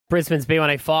Brisbane's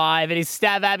B105. It is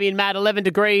Stav, Abby and Matt, 11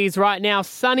 degrees right now.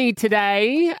 Sunny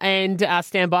today. And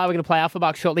stand by, we're going to play Alpha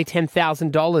Buck shortly.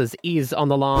 $10,000 is on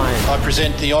the line. I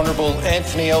present the Honourable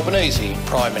Anthony Albanese,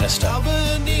 Prime Minister.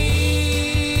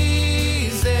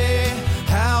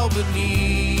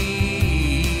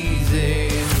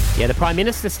 Yeah, the Prime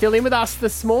Minister's still in with us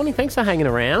this morning. Thanks for hanging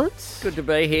around. Good to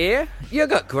be here. You've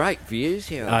got great views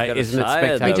here. Isn't it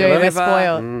spectacular? We do, we're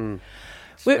spoiled.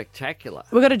 Spectacular.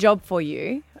 We've got a job for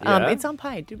you. Yeah. It's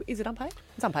unpaid. Is it unpaid?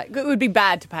 It's unpaid. It would be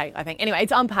bad to pay, I think. Anyway,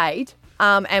 it's unpaid.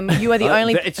 And you are the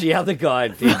only... It's the other guy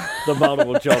who did the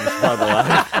multiple jobs, by the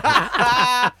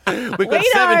way. We've got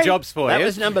 7 jobs for you. That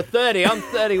was number 30. I'm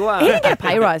 31. He didn't get a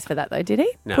pay rise for that, though, did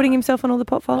he? No. Putting himself on all the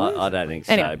portfolios? I don't think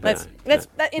so. Anyway, but let's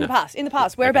in the past. In the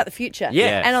past, we're about the future.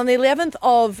 Yes. And on the 11th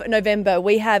of November,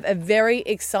 we have a very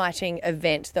exciting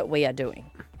event that we are doing.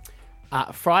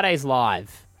 Fridays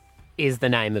Live is the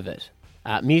name of it.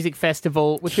 Music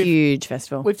festival. Which Huge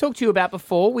festival. We've talked to you about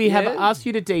before. We have asked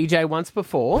you to DJ once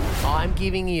before. I'm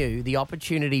giving you the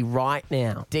opportunity right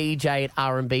now. DJ at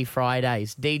R&B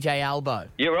Fridays. DJ Albo.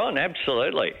 You're on,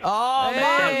 absolutely. Oh,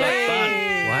 That sounds like fun.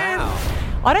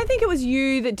 wow. I don't think it was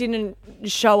you that didn't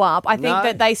show up. I think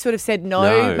that they sort of said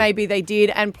no, maybe they did.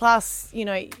 And plus, you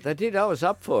know... They did. I was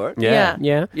up for it. Yeah.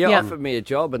 You offered me a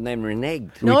job and then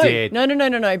reneged. No, We did.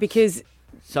 no, because...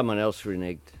 Someone else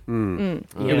reneged. We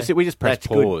just pressed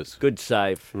pause. Good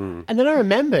save. And then I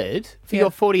remembered for your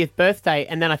 40th birthday,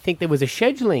 and then I think there was a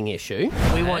scheduling issue.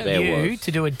 We want you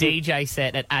to do a DJ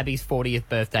set at Abby's 40th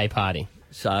birthday party.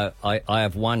 So I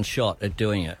have one shot at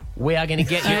doing it. We are going to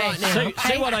get you right now.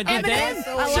 See what I did there? That's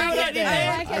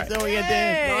all you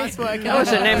did. Nice work. That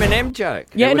was an M&M joke.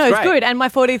 Yeah, It was it's great. good. And my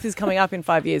 40th is coming up in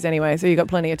 5 years anyway, so you've got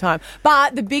plenty of time.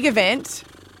 But the big event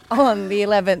on the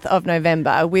 11th of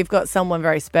November, we've got someone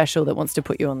very special that wants to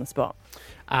put you on the spot.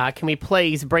 Can we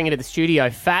please bring it to the studio?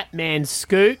 Fatman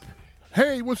Scoop.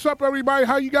 Hey, what's up, everybody?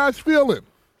 How you guys feeling?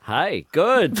 Hey,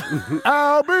 good.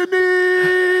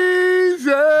 Albanese!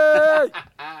 How are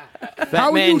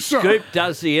you, Fatman sir? Scoop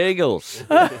does the Eagles.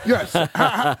 Yes.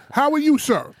 How are you,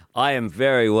 sir? I am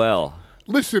very well.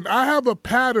 Listen, I have a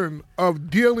pattern of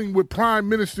dealing with prime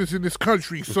ministers in this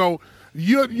country, so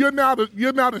you're now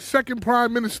the second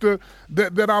prime minister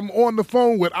that I'm on the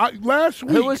phone with. Last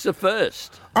week, Who was the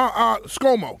first?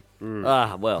 ScoMo.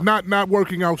 Well. Not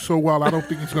working out so well. I don't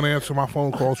think he's going to answer my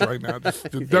phone calls right now. Just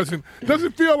doesn't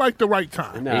feel like the right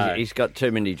time. No. He's got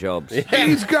too many jobs.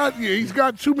 He's got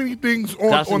too many things on.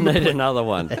 Doesn't on the need plate. another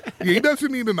one. Yeah, he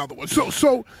doesn't need another one.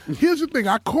 So here's the thing.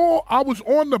 I was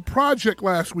on the project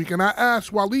last week, and I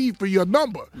asked Waleed for your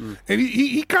number. And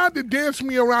he kind of danced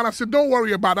me around. I said, don't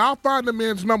worry about it. I'll find the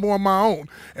man's number on my own.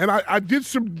 And I did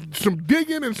some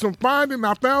digging and some finding.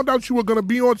 I found out you were going to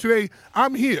be on today.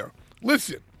 I'm here.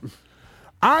 Listen,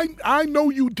 I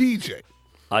know you DJ.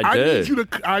 I do. Need you to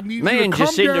come Me and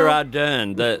Jacinda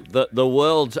down. Ardern, the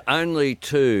world's only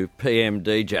 2 PM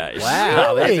DJs.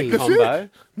 Wow, that's a That's combo.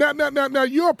 it. Now,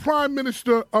 you're a prime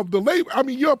minister of the Labour. I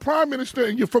mean, you're a prime minister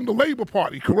and you're from the Labour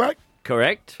Party, correct?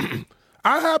 Correct?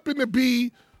 I happen to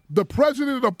be the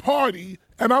president of the party,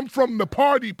 and I'm from the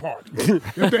party.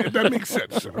 if that makes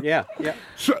sense, sir. Yeah.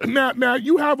 So now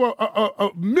you have a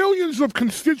millions of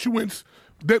constituents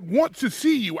that want to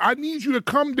see you. I need you to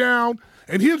come down,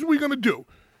 and here's what we're going to do.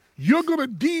 You're going to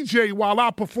DJ while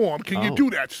I perform. Can you do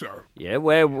that, sir? Yeah,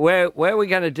 where are we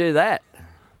going to do that?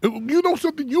 You know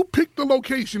something? You pick the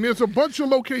location. There's a bunch of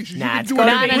locations. Nah, you it's can do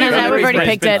gotta it be anywhere. No, we've already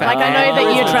picked it. Like, I know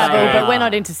that you travel, yeah. but we're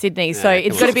not into Sydney, so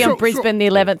it's got to be on So- Brisbane the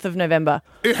 11th of November.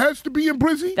 It has to be in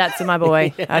Brizzy? That's my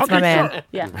boy. That's my man. So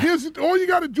Yeah. all you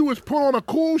got to do is put on a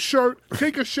cool shirt,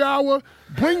 take a shower,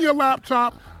 bring your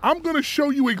laptop. I'm going to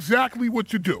show you exactly what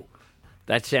to do.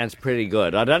 That sounds pretty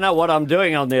good. I don't know what I'm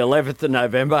doing on the 11th of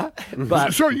November,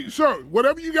 but Sir,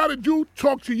 whatever you got to do,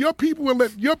 talk to your people and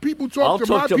let your people talk I'll to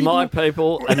talk to my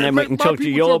people, and then we let can my talk to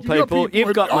your talk to your people. You've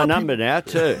and got my our number people. now,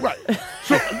 too. Right.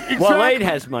 So exactly. Waleed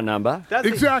has my number.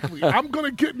 Exactly. I'm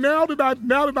gonna get now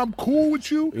that I'm cool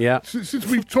with you. Yeah. Since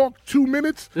we've talked 2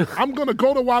 minutes, I'm gonna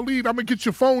go to Waleed. I'm gonna get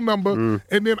your phone number,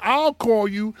 and then I'll call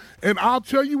you and I'll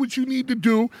tell you what you need to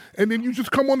do, and then you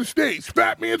just come on the stage.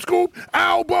 Fat Man Scoop,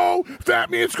 Albo. Fat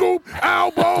Man Scoop,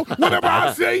 Albo. Whatever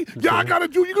I say, y'all gotta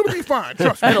do. You're gonna be fine.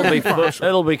 Trust me. It'll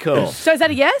be cool. So is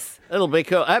that a yes? It'll be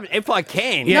cool. If I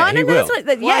can. Yeah, no, he no, will. that's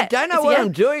not, Well, I don't know it's a what yes.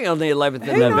 I'm doing on the 11th of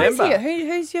Who knows November. you?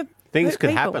 Who's your Things could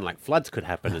people. happen, like floods could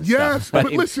happen and Yes, stuff.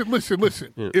 but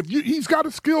listen. If he's got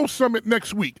a skills summit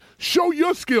next week, show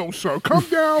your skills, sir. Come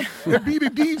down and be the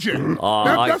DJ.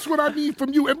 That's what I need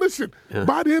from you. And listen,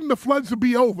 by then the floods will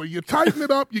be over. You tighten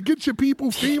it up, you get your people,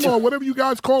 FEMA or whatever you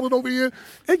guys call it over here,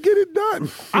 and get it done.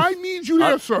 I need you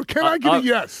there, sir. Can I get a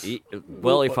yes?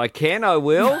 Well, if I can, I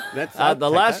will. The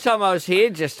last time I was here,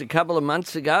 just a couple of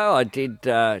months ago, I did,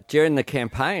 during the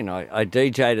campaign, I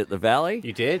DJ'd at the Valley.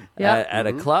 You did? At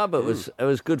a club. It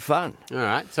was good fun. All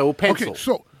right, so we'll pencil. Okay,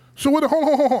 so hold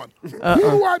on. Who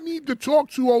do I need to talk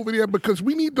to over there? Because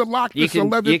we need to lock this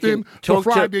 11th in for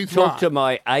Friday's talk Live. to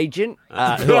my agent, who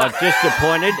I've just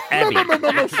appointed, Abby.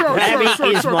 No, sir. Abby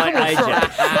is my Come on,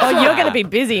 agent. sir. Oh, you're going to be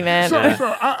busy, man. Sir,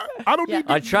 I don't need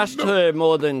to... I trust her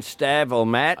more than Stav or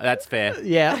Matt. That's fair.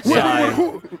 Yeah.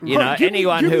 So,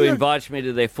 anyone who invites me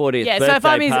to their 40th Yeah, so if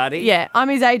I'm birthday his, party. I'm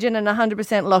his agent and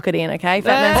 100% lock it in, okay?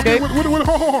 Fatman Scoop.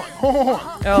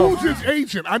 Hold on. Who's his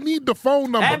agent? I need the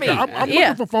phone number. Abby. I'm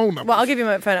looking for phone numbers. Well, I'll give you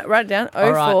my phone. Write it down.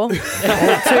 All right. 04.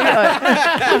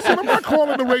 Listen, I'm not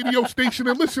calling the radio station.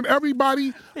 And listen,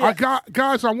 everybody,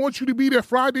 guys, I want you to be there.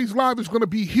 Friday's Live is going to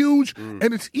be huge,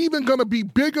 and it's even going to be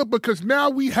bigger because now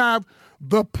we have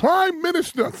the Prime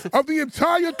Minister of the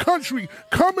entire country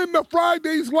coming to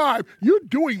Friday's Live. You're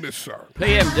doing this, sir.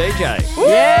 PM DJ.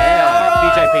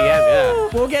 DJ PM,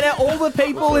 We'll get all the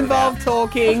people involved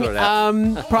talking.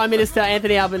 Prime Minister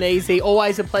Anthony Albanese,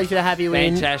 always a pleasure to have you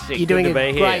in. Fantastic. You're doing Good to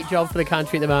a be here. great job for the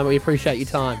country at the moment. We appreciate your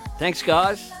time. Thanks,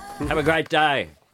 guys. Have a great day.